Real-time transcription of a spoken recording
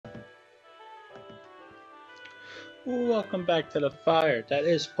Welcome back to the fire. That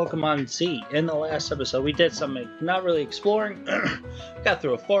is Pokemon Z. In the last episode, we did something not really exploring. Got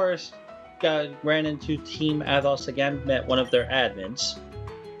through a forest, ran into Team Athos again, met one of their admins,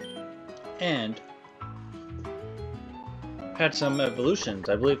 and had some evolutions.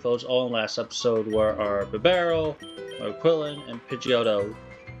 I believe those all in the last episode were our Bibarel, our Quillen, and Pidgeotto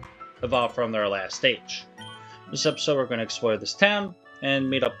evolved from their last stage. This episode, we're going to explore this town and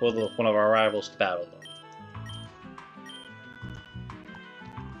meet up with one of our rivals to battle them.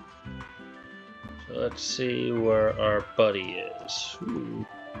 Let's see where our buddy is. Ooh.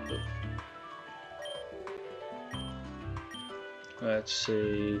 Let's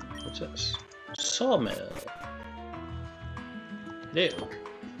see. What's this? Sawmill. Ew.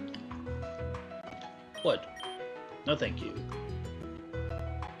 What? No, thank you.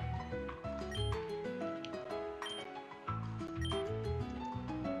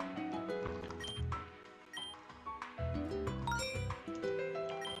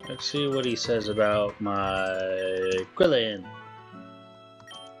 Let's see what he says about my Quillen.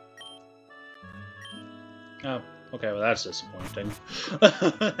 Oh, okay, well that's disappointing.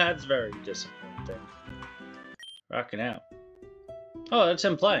 That's very disappointing. Rocking out. Oh, that's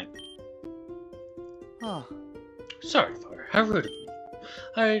him playing. Oh. Sorry, Fire. How rude of me.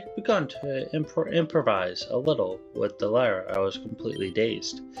 I had begun to improvise a little with the lyre. I was completely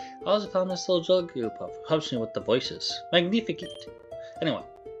dazed. I also found this little Jigglypuff who helps me with the voices. Magnificent. Anyway.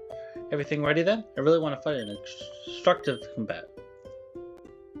 Everything ready then? I really want to fight in constructive combat.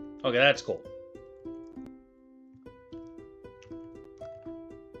 Okay, that's cool.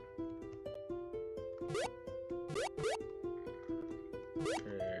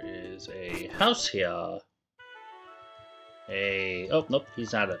 There is a house here. Oh, nope,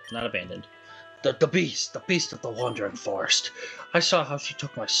 he's not abandoned. The beast of the wandering forest. I saw how she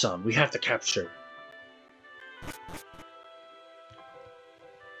took my son. We have to capture her.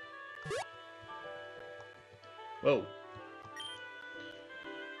 Whoa.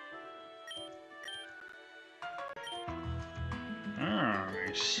 Ah,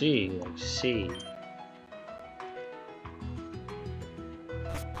 I see.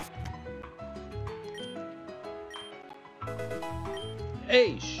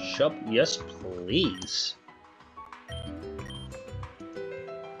 Hey, shop, yes please.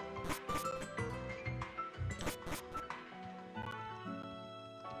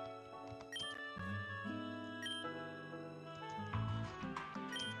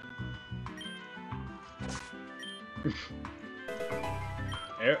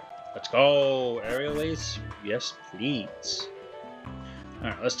 Let's go, aerial ace. Yes, please.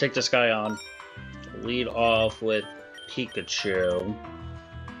 Alright, let's take this guy on. Lead off with Pikachu.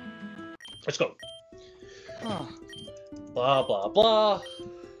 Let's go. Blah, blah, blah.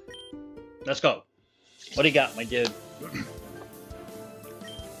 Let's go. What do you got, my dude?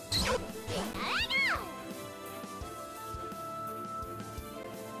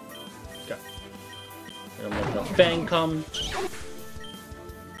 Go. And let the Fang come.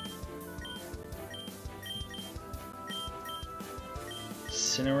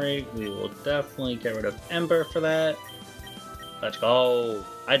 Incinerate, we will definitely get rid of Ember for that. Let's go.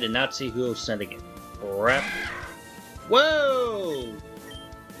 I did not see who was sending it. Crap. Whoa!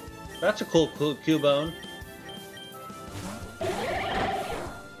 That's a cool Cubone.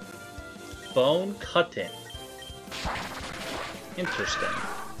 Bone cutting. Interesting.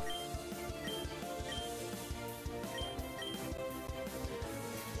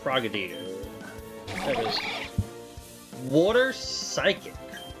 Frogadier. That is Water Psychic.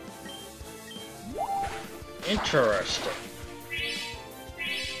 Interesting.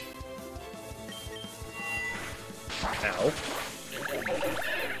 Ow.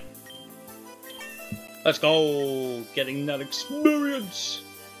 Let's go! Getting that experience!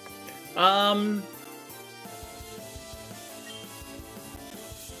 I'll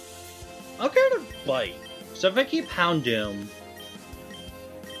get a bite. So if I keep Houndoom...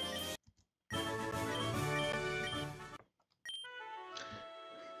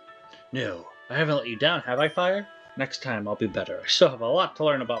 No, I haven't let you down, have I, Fire? Next time I'll be better. I still have a lot to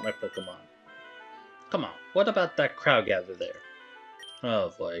learn about my Pokemon. Come on, what about that crowd gathered there?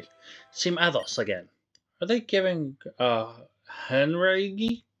 Oh boy. Team Athos again. Are they giving,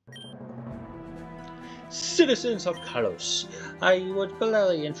 Henrigi? Citizens of Kalos, I would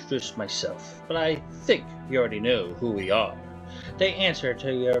gladly introduce myself, but I think you already know who we are. They answer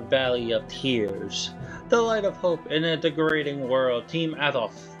to your Valley of Tears, the light of hope in a degrading world, Team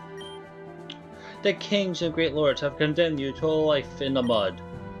Athos. The kings and great lords have condemned you to a life in the mud,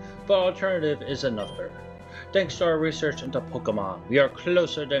 but alternative is another. Thanks to our research into Pokemon, we are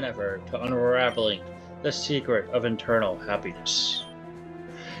closer than ever to unraveling the secret of internal happiness.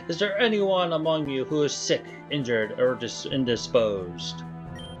 Is there anyone among you who is sick, injured, or indisposed?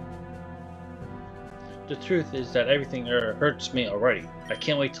 The truth is that everything hurts me already. I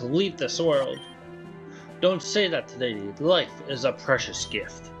can't wait to leave this world. Don't say that today. Life is a precious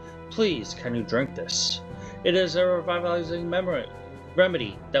gift. Please, can you drink this? It is a revitalizing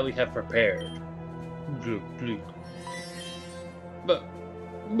remedy that we have prepared. But,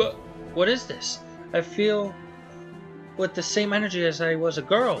 what is this? I feel with the same energy as I was a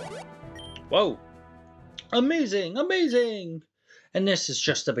girl. Whoa. Amazing, amazing! And this is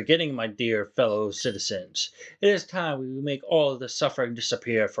just the beginning, my dear fellow citizens. It is time we make all of the suffering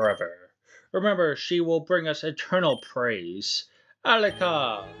disappear forever. Remember, she will bring us eternal praise.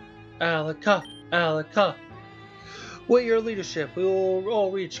 Alika! Alika! Alika! With your leadership, we will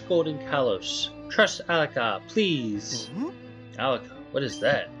all reach Golden Kalos. Trust Alika, please. Alika, what is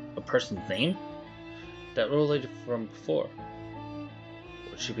that? A person's name? That related from before.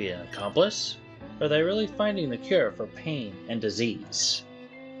 Would she be an accomplice? Are they really finding the cure for pain and disease?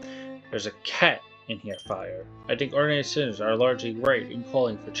 There's a cat in here, Fire. I think ordinary citizens are largely right in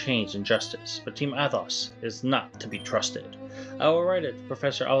calling for change and justice, but Team Athos is not to be trusted. I will write it to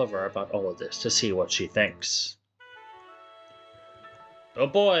Professor Oliver about all of this to see what she thinks. Oh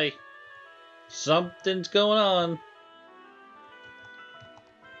boy! Something's going on!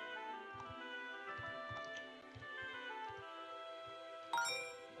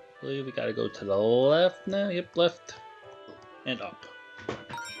 I believe we gotta go to the left now. Yep, left. And up.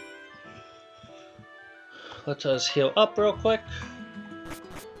 Let us heal up real quick.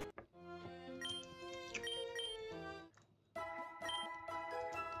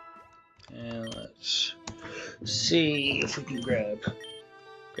 And let's see if we can grab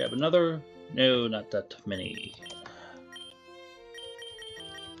another. No, not that many.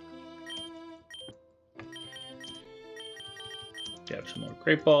 Grab some more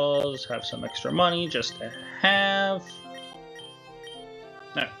great balls, have some extra money just to have.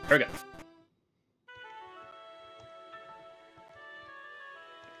 Alright, here we go.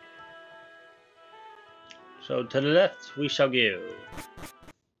 So to the left we shall go.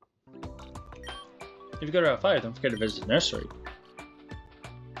 If you go to Route 5, don't forget to visit the nursery.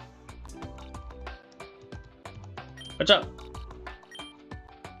 What's up?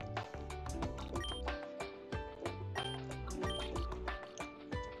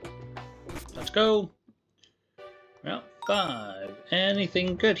 Let's go. Route 5.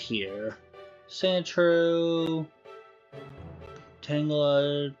 Anything good here? Sandshrew.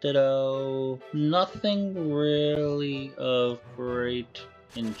 Tangela, Ditto. Nothing really of great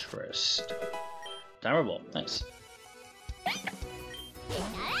interest. Timer Ball. Nice.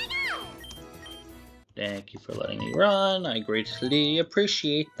 Thank you for letting me run. I greatly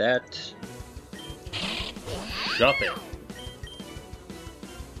appreciate that. Drop it.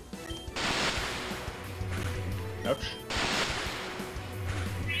 Ouch.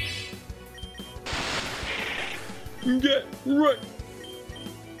 Get right.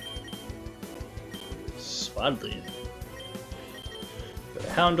 Swadley. Go to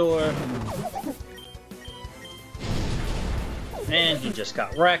Houndour. And he just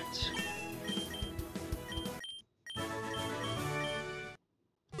got wrecked.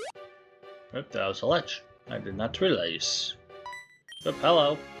 Oop, that was a ledge. I did not realize. Oop,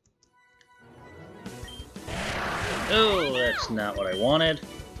 hello. Oh, that's not what I wanted.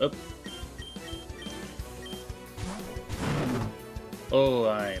 Oop. Oh,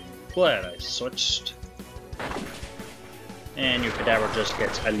 I'm glad I switched. And your cadaver just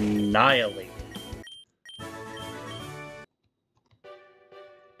gets annihilated.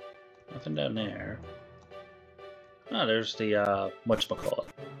 Nothing down there. Oh, there's the, whatchamacallit.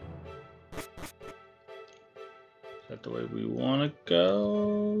 Is that the way we want to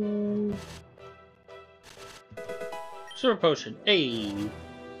go? Silver Potion. Hey!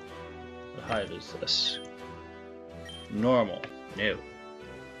 What hive is this? Normal. No.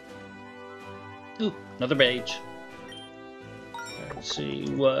 Ooh, another page. Let's see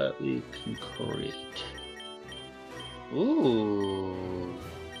what we can create. Ooh.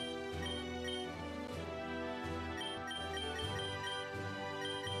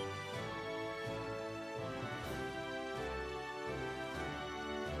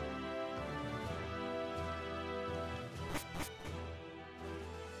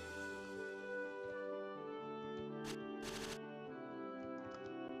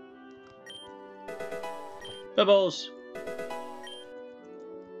 Bubbles!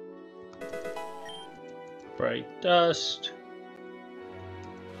 Bright dust.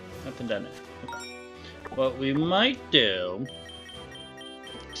 Nothing done it. Okay. What we might do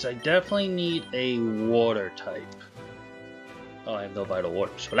because I definitely need a water type. Oh, I have no vital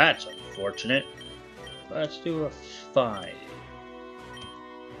water, so that's unfortunate. Let's do a 5.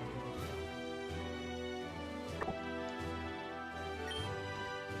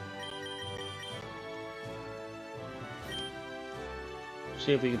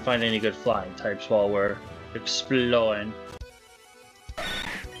 See if we can find any good flying types while we're exploring.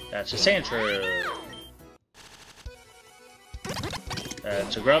 That's a Sandshrew.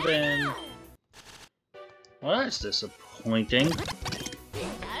 That's a Grubbin. Well, that's disappointing.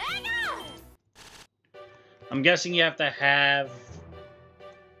 I'm guessing you have to have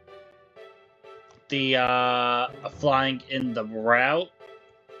the flying in the route.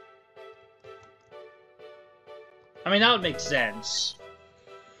 I mean, that would make sense.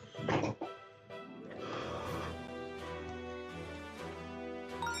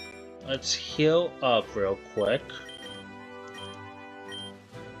 Let's heal up real quick.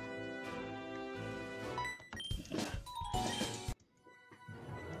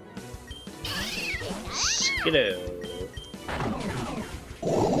 Skidoo.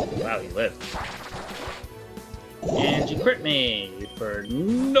 Wow, he lived. And you crit me for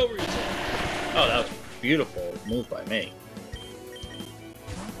no reason. Oh, that was a beautiful move by me.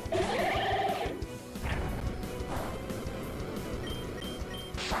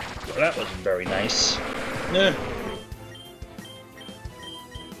 Well, that wasn't very nice.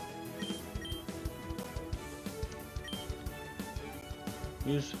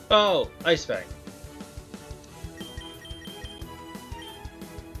 Use. Oh, Ice Fang.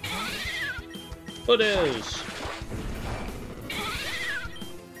 What is?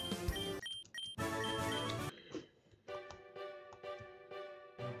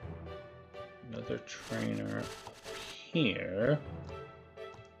 Another trainer up here.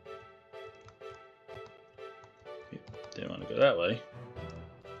 Didn't want to go that way.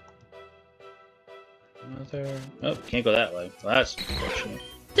 Another. Oh, can't go that way. Well, that's unfortunate.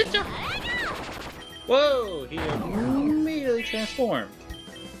 Whoa! He immediately transformed.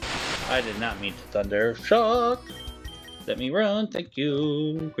 I did not mean to Thunder Shock. Let me run. Thank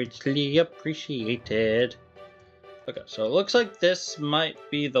you. Greatly appreciated. Okay, so it looks like this might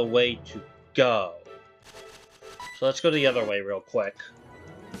be the way to go. So let's go the other way real quick.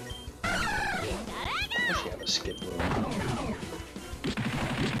 I should have a skip room.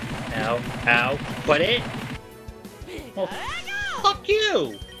 Ow. Ow. Quit it! Well, fuck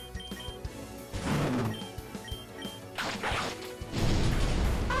you!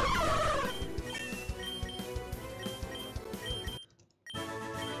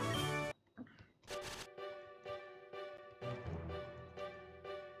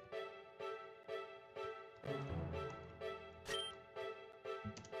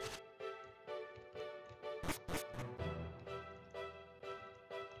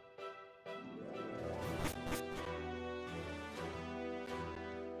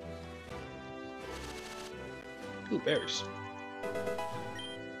 Ooh, berries.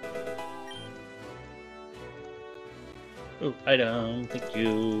 Ooh, item, thank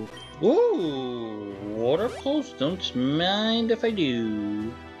you. Ooh, water pulse, don't mind if I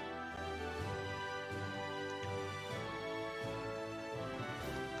do.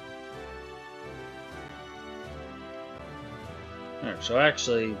 Alright, so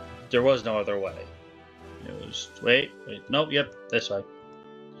actually, there was no other way. It was, wait, nope, yep, this way.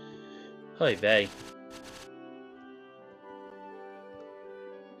 Hi, bae.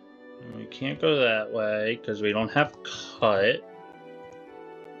 We can't go that way because we don't have cut.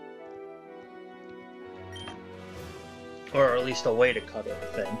 Or at least a way to cut it, I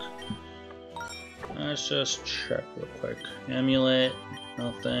think. Let's just check real quick. Amulet,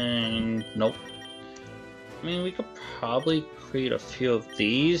 nothing. Nope. I mean, we could probably create a few of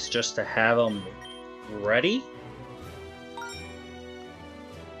these just to have them ready.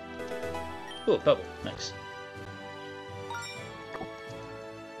 Ooh, bubble. Nice.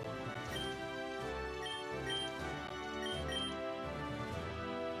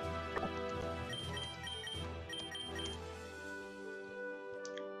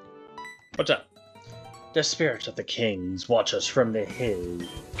 What's up? The spirits of the kings watch us from the hill.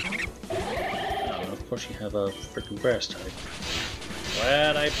 Oh, of course you have a freaking grass type.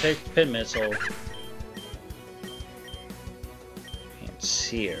 Glad I picked Pin Missile. Can't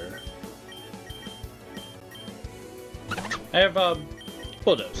see her. I have,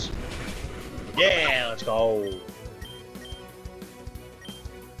 Bulldoze. Yeah, let's go.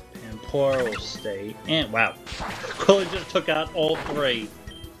 Pampora will stay. And, wow. Quillen just took out all 3.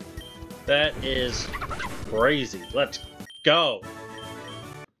 That is crazy. Let's go.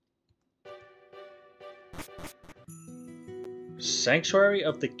 Sanctuary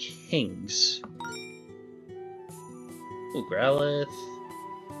of the Kings. Ooh, Growlithe.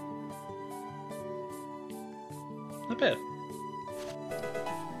 Not bad.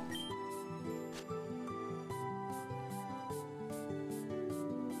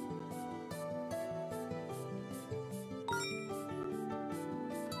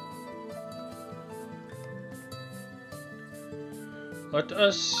 Let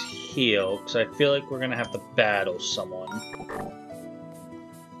us heal, because I feel like we're going to have to battle someone.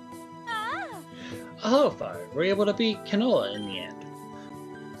 Oh, Fire, we're able to beat Canola in the end.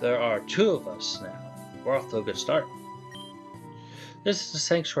 There are 2 of us now. We're off to a good start. This is the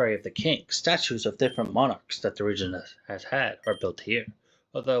Sanctuary of the King. Statues of different monarchs that the region has had are built here.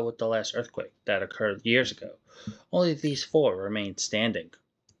 Although with the last earthquake that occurred years ago, only these 4 remain standing.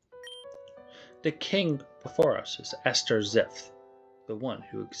 The king before us is Esther Ziph, the one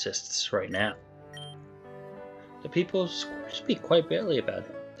who exists right now. The people speak quite badly about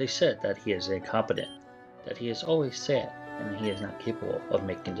him. They said that he is incompetent, that he is always sad, and he is not capable of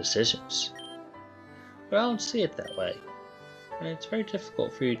making decisions. But I don't see it that way. When it's very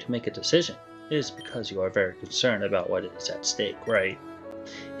difficult for you to make a decision, it is because you are very concerned about what is at stake, right?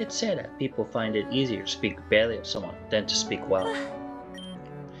 It's sad that people find it easier to speak badly of someone than to speak well.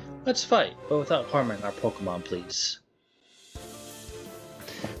 Let's fight, but without harming our Pokemon, please.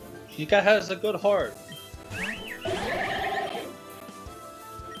 He has a good heart.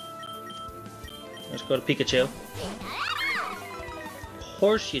 Let's go to Pikachu. Of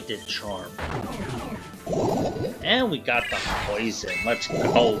course you did, Charm. And we got the poison. Let's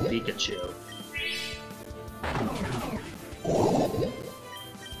go, Pikachu.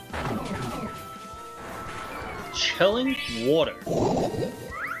 Chilling water.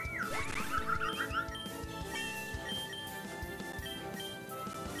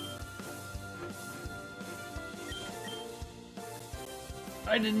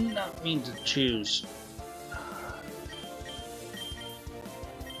 I did not mean to choose.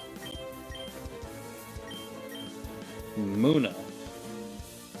 Muna.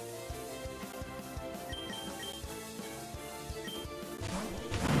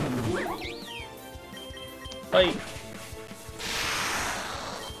 Fight.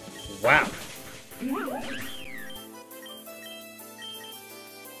 Wow.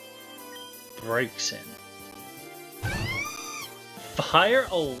 Breaks in. Fire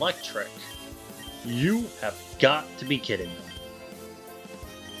Electric. You have got to be kidding me.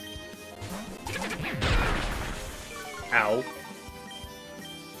 Ow.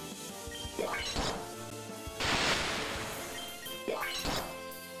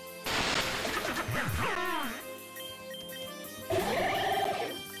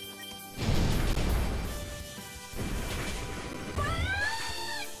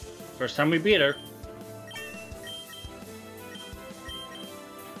 First time we beat her.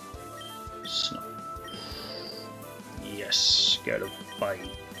 Snow. Yes, gotta fight.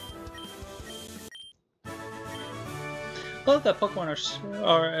 I love that Pokemon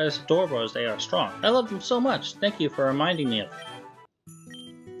are as adorable as they are strong. I love them so much. Thank you for reminding me of them.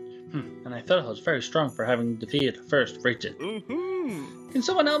 And I thought I was very strong for having defeated the first region. Can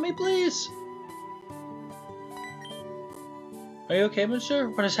someone help me, please? Are you okay, monsieur?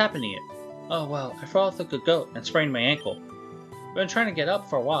 What has happened to you? Oh, well, I fell off like a goat and sprained my ankle. I've been trying to get up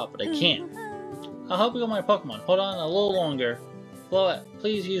for a while, but I can't. I'll help you with my Pokemon. Hold on a little longer. Floette,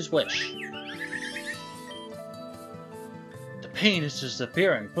 please use Wish. The pain is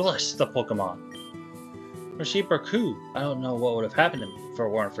disappearing. Bless the Pokemon. Rasheep Raku, I don't know what would have happened to me if it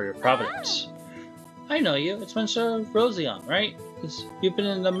weren't for your providence. I know you. It's Monsieur Rosion, right? You've been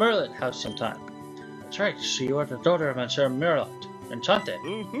in the Merlot house sometime. That's right. So you are the daughter of Monsieur Merlot. Enchanted.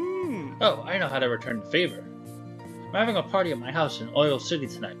 Oh, I know how to return the favor. I'm having a party at my house in Oil City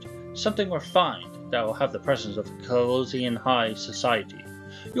tonight. Something refined that will have the presence of the Colosian High Society.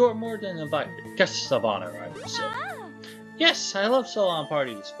 You are more than invited. Guests of honor, I would say. Yes, I love salon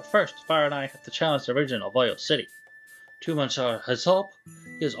parties, but first, Fire and I have to challenge the region of Oil City. To Monsieur Hesop,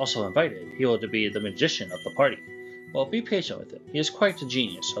 he is also invited. He will be the magician of the party. Well, be patient with him. He is quite a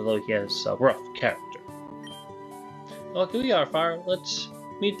genius, although he has a rough character. Well, here we are, Fire. Let's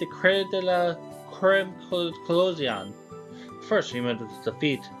meet the Creme de la Creme Colosian. First, we must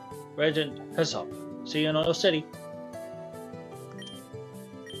defeat Regent Hesop. See you in Oil City.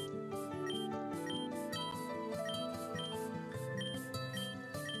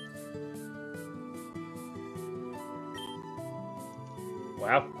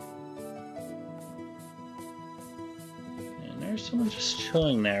 Wow. And there's someone just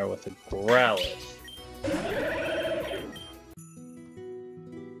chilling there with a Growlithe.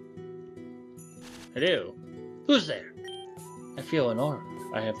 Hello. Who's there? I feel an aura.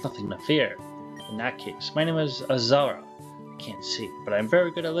 I have nothing to fear. In that case, my name is Azara. I can't see, but I'm very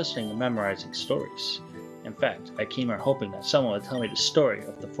good at listening and memorizing stories. In fact, I came here hoping that someone would tell me the story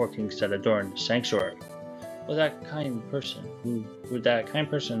of the 4 kings that adorn the sanctuary. Would that kind person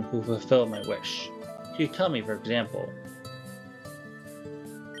who fulfilled my wish? Could you tell me, for example?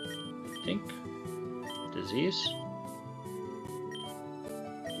 Think? Disease?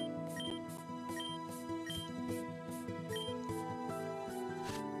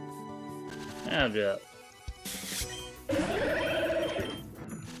 I'll do that.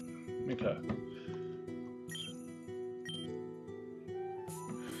 Okay.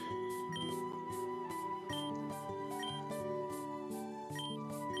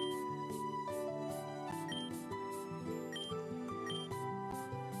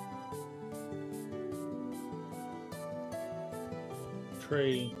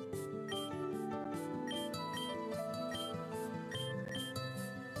 Tree.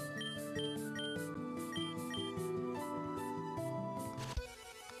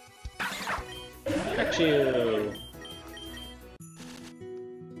 Got you.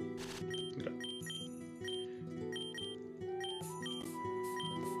 Okay.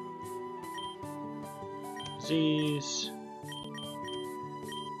 Disease.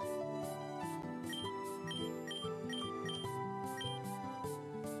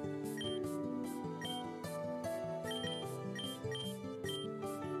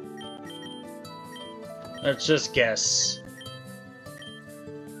 Let's just guess.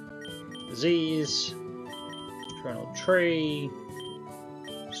 Disease. Eternal tree.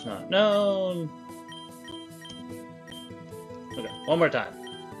 It's not known. Okay, one more time.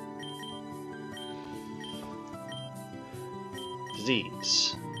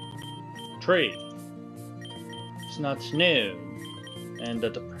 Disease. Tree. It's not known. And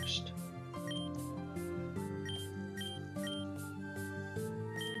the depressed.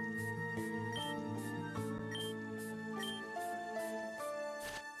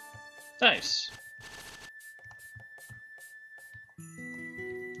 Nice.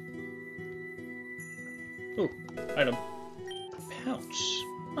 Ooh, item. Pounce.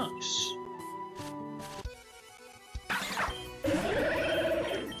 Nice.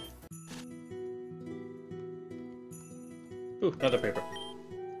 Ooh, another paper.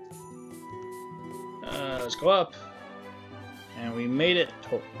 Let's go up. And we made it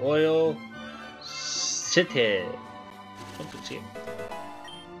to Royal City. I can see it.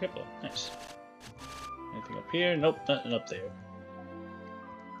 Cripple. Nice. Anything up here? Nope, nothing up there.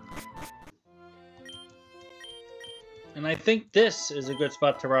 And I think this is a good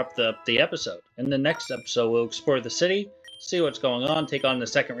spot to wrap up the episode. In the next episode, we'll explore the city, see what's going on, take on the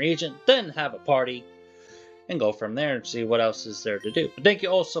second region, then have a party, and go from there and see what else is there to do. But thank you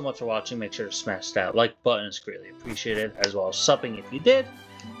all so much for watching. Make sure to smash that like button. It's greatly appreciated, as well as subbing if you did.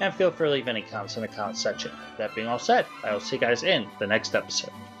 And feel free to leave any comments in the comment section. That being all said, I will see you guys in the next episode.